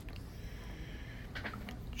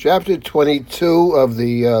Chapter 22 of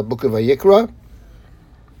the book of Vayikra,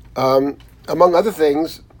 among other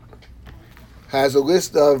things, has a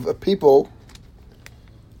list of people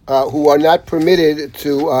who are not permitted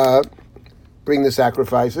to bring the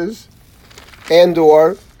sacrifices and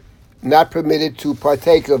or not permitted to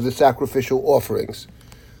partake of the sacrificial offerings.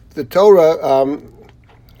 The Torah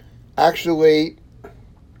actually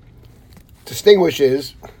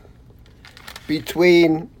distinguishes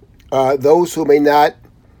between those who may not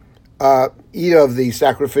eat of the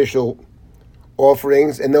sacrificial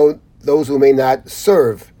offerings and those who may not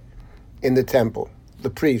serve in the temple, the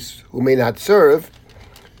priests who may not serve.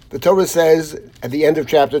 The Torah says at the end of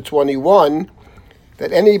chapter 21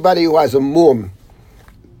 that anybody who has a mum,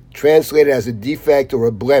 translated as a defect or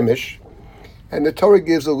a blemish, and the Torah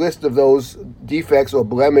gives a list of those defects or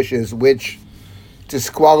blemishes which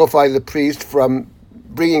disqualify the priest from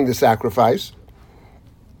bringing the sacrifice,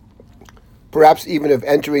 perhaps even of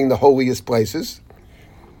entering the holiest places.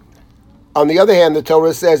 On the other hand, the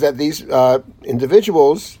Torah says that these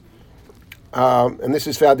individuals, and this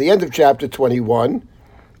is found at the end of chapter 21,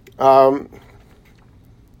 it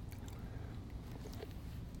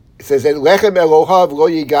says that Lechem Elohav lo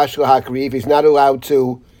yigash lahakriv, he's not allowed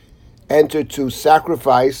to enter to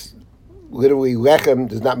sacrifice. Literally, lechem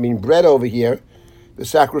does not mean bread over here, the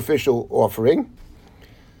sacrificial offering.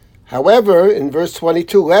 However, in verse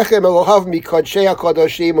 22, Lechem Elohav mikodshei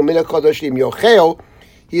hakodoshim u'min hakodoshim yochel,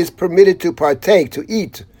 he is permitted to partake, to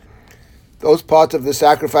eat. Those parts of the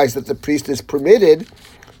sacrifice that the priest is permitted,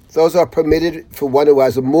 those are permitted for one who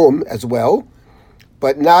has a mum as well,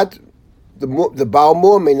 but not the Baal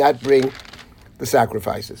mum may not bring the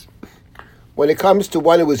sacrifices. When it comes to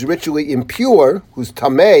one who is ritually impure, who's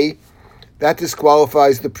tamei, that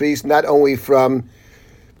disqualifies the priest not only from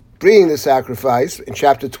bringing the sacrifice in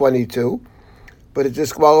chapter 22, but it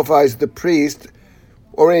disqualifies the priest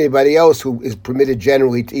or anybody else who is permitted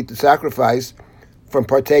generally to eat the sacrifice from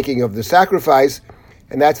partaking of the sacrifice,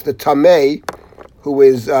 and that's the tamei who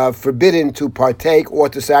is forbidden to partake or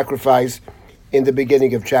to sacrifice in the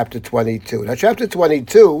beginning of chapter 22. Now, chapter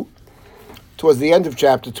 22, towards the end of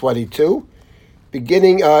chapter 22,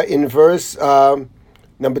 beginning in verse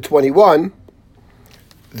number 21,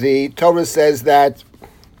 the Torah says that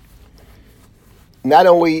not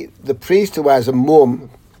only the priest who has a mum,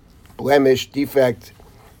 blemish, defect,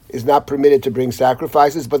 is not permitted to bring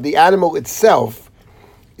sacrifices, but the animal itself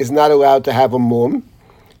is not allowed to have a mum.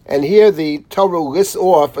 And here the Torah lists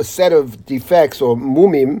off a set of defects or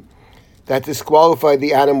mumim that disqualify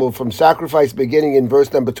the animal from sacrifice, beginning in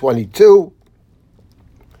verse number 22.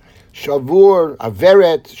 Shavur,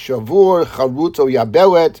 Averet, Shavur, Charut, or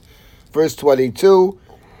Yabelet, verse 22.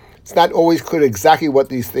 It's not always clear exactly what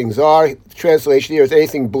these things are. The translation here is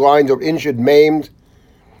anything blind or injured, maimed.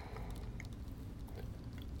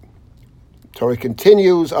 Torah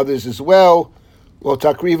continues, others as well. Lo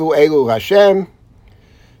takrivu elu Hashem.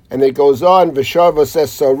 And it goes on, V'sharva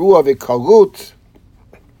says sarua v'kalut.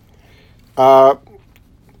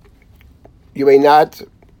 You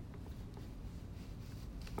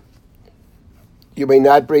may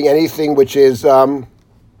not bring anything which is,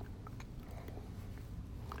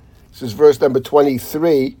 this is verse number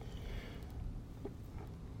 23.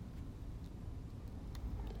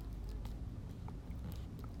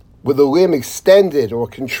 With a limb extended or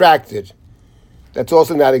contracted, that's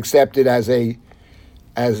also not accepted as a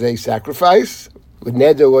sacrifice. With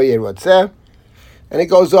neder lo yerotzeh. And it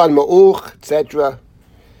goes on, ma'uch, etc.,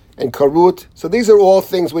 and karut. So these are all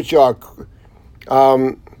things which are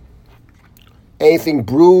anything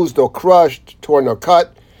bruised or crushed, torn or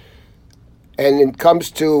cut. And it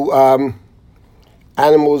comes to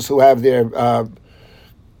animals who have their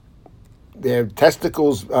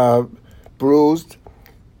testicles bruised.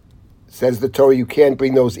 Says the Torah, you can't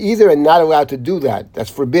bring those either, and not allowed to do that. That's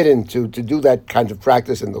forbidden to do that kind of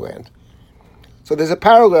practice in the land. So there's a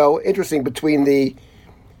parallel, interesting, between the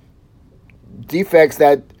defects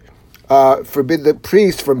that forbid the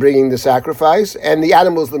priest from bringing the sacrifice and the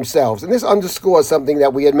animals themselves. And this underscores something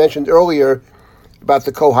that we had mentioned earlier about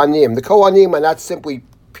the Kohanim. The Kohanim are not simply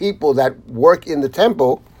people that work in the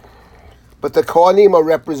temple, but the Kohanim are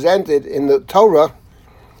represented in the Torah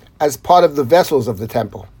as part of the vessels of the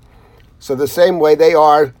temple. So the same way they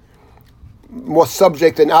are more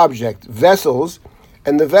subject and object, vessels,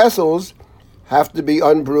 and the vessels have to be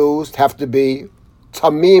unbruised, have to be,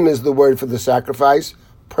 tamim is the word for the sacrifice,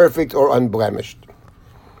 perfect or unblemished.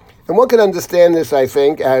 And one can understand this, I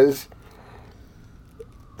think, as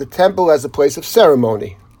the temple as a place of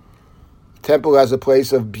ceremony, temple as a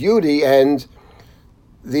place of beauty, and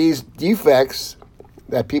these defects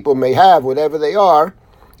that people may have, whatever they are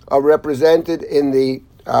represented in the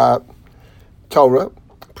Torah,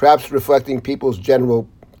 perhaps reflecting people's general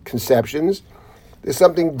conceptions. There's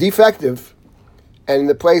something defective, and in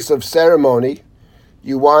the place of ceremony,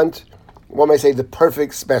 you want, one might say, the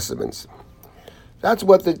perfect specimens. That's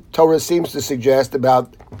what the Torah seems to suggest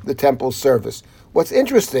about the temple service. What's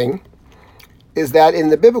interesting is that in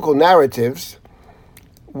the biblical narratives,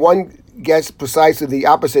 one gets precisely the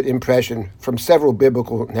opposite impression from several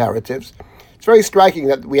biblical narratives. It's very striking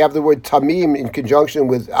that we have the word tamim in conjunction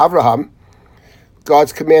with Abraham.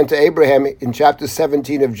 God's command to Abraham in chapter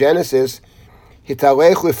 17 of Genesis,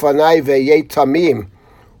 Hitalech lefanai ve'yeh tamim,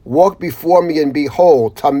 walk before me and be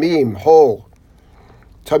whole, tamim, whole.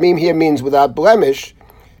 Tamim here means without blemish,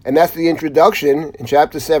 and that's the introduction in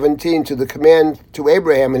chapter 17 to the command to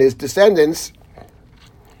Abraham and his descendants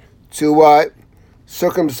to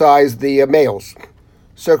circumcise the males.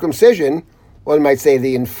 Circumcision, one might say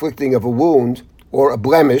the inflicting of a wound or a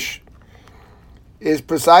blemish, is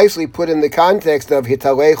precisely put in the context of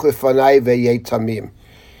Hitalech lefanai ve'yeh tamim.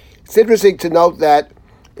 It's interesting to note that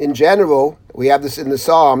in general, we have this in the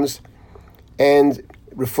Psalms and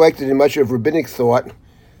reflected in much of rabbinic thought,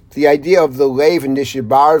 the idea of the leiv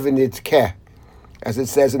nishibar v'nitkeh, as it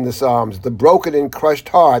says in the Psalms, the broken and crushed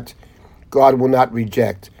heart, God will not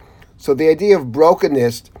reject. So the idea of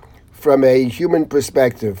brokenness from a human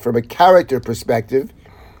perspective, from a character perspective,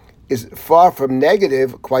 is far from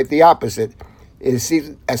negative, quite the opposite. It is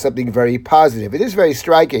seen as something very positive. It is very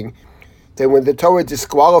striking that when the Torah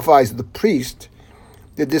disqualifies the priest,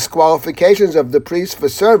 the disqualifications of the priest for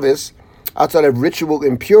service outside of ritual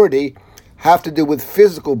impurity have to do with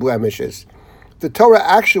physical blemishes. The Torah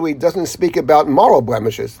actually doesn't speak about moral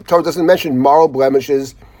blemishes. The Torah doesn't mention moral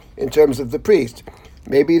blemishes in terms of the priest.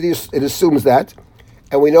 Maybe it assumes that,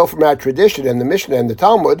 and we know from our tradition and the Mishnah and the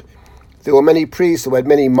Talmud, there were many priests who had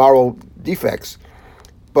many moral defects.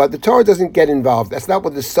 But the Torah doesn't get involved. That's not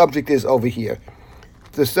what the subject is over here.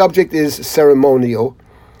 The subject is ceremonial,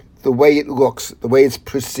 the way it looks, the way it's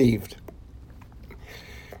perceived.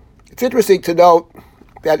 It's interesting to note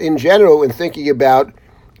that in general, in thinking about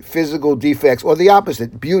physical defects, or the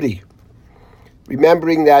opposite, beauty,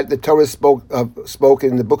 remembering that the Torah spoke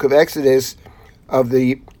in the book of Exodus of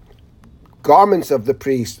the garments of the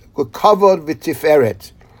priest, kavod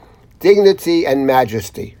v'tiferet, dignity and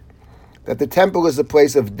majesty, that the temple is a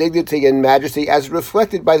place of dignity and majesty as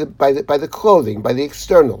reflected by the clothing, by the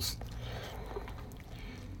externals.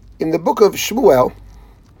 In the book of Shmuel,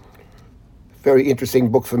 very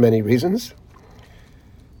interesting book for many reasons,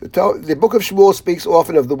 the book of Shmuel speaks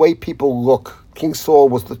often of the way people look. King Saul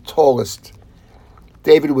was the tallest.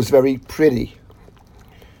 David was very pretty.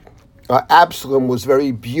 Absalom was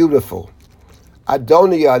very beautiful.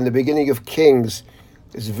 Adoniah in the beginning of Kings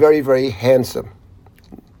is very, very handsome.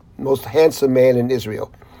 Most handsome man in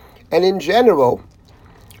Israel. And in general,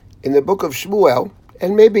 in the book of Shmuel,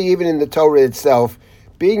 and maybe even in the Torah itself,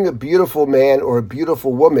 being a beautiful man or a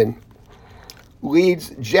beautiful woman leads,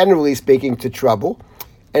 generally speaking, to trouble.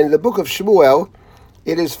 And in the book of Shmuel,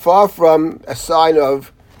 it is far from a sign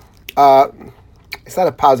of, it's not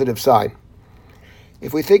a positive sign.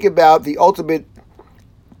 If we think about the ultimate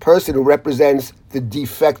person who represents the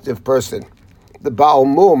defective person, the Baal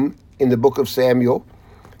Mum in the book of Samuel,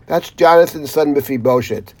 that's Jonathan's son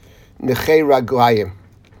Mephibosheth, Nechei Raglayim.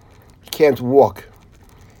 He can't walk.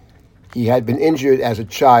 He had been injured as a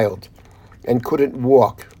child and couldn't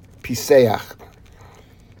walk, Piseach.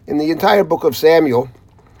 In the entire book of Samuel,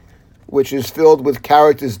 which is filled with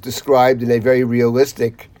characters described in a very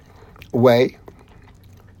realistic way,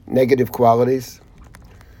 negative qualities,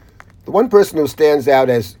 the one person who stands out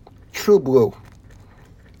as true blue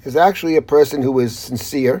is actually a person who is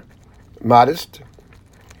sincere, modest,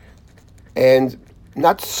 and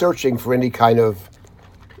not searching for any kind of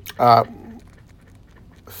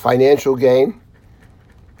financial gain,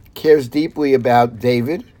 cares deeply about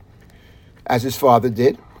David, as his father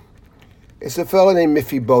did. It's a fellow named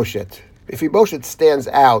Mephibosheth. Mephibosheth stands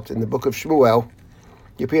out in the book of Shmuel.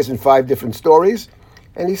 He appears in 5 different stories,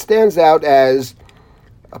 and he stands out as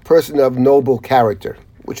a person of noble character,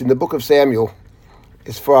 which in the book of Samuel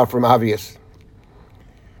is far from obvious.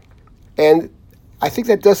 And I think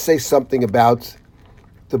that does say something about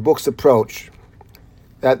the book's approach,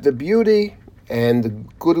 that the beauty and the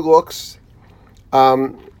good looks are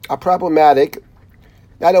problematic,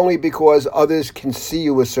 not only because others can see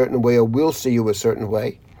you a certain way or will see you a certain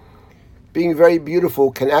way. Being very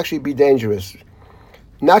beautiful can actually be dangerous,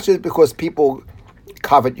 not just because people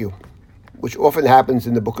covet you, which often happens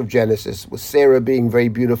in the book of Genesis, with Sarah being very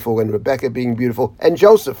beautiful and Rebecca being beautiful, and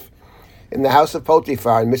Joseph in the house of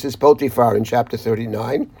Potiphar and Mrs. Potiphar in chapter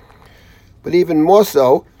 39. But even more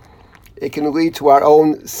so, it can lead to our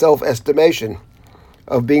own self-estimation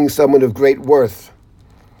of being someone of great worth.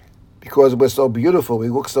 Because we're so beautiful, we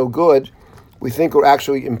look so good, we think we're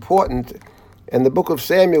actually important. And the book of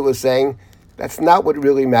Samuel is saying that's not what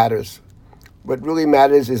really matters. What really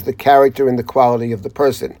matters is the character and the quality of the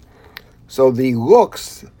person. So the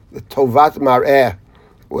looks, the tovat mar'eh,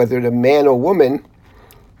 whether it's a man or woman,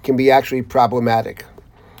 can be actually problematic.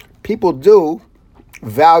 People do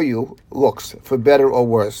value looks, for better or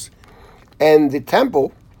worse. And the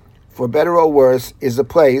temple, for better or worse, is a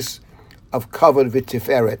place of kavod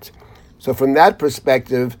v'tiferet. So from that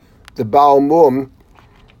perspective, the Baal Mum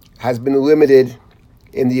has been limited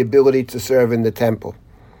in the ability to serve in the temple.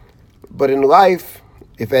 But in life,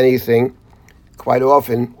 if anything, quite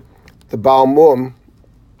often, the Baal Mum,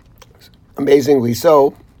 amazingly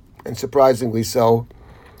so, and surprisingly so,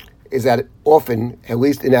 is often, at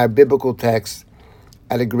least in our biblical texts,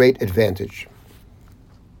 at a great advantage.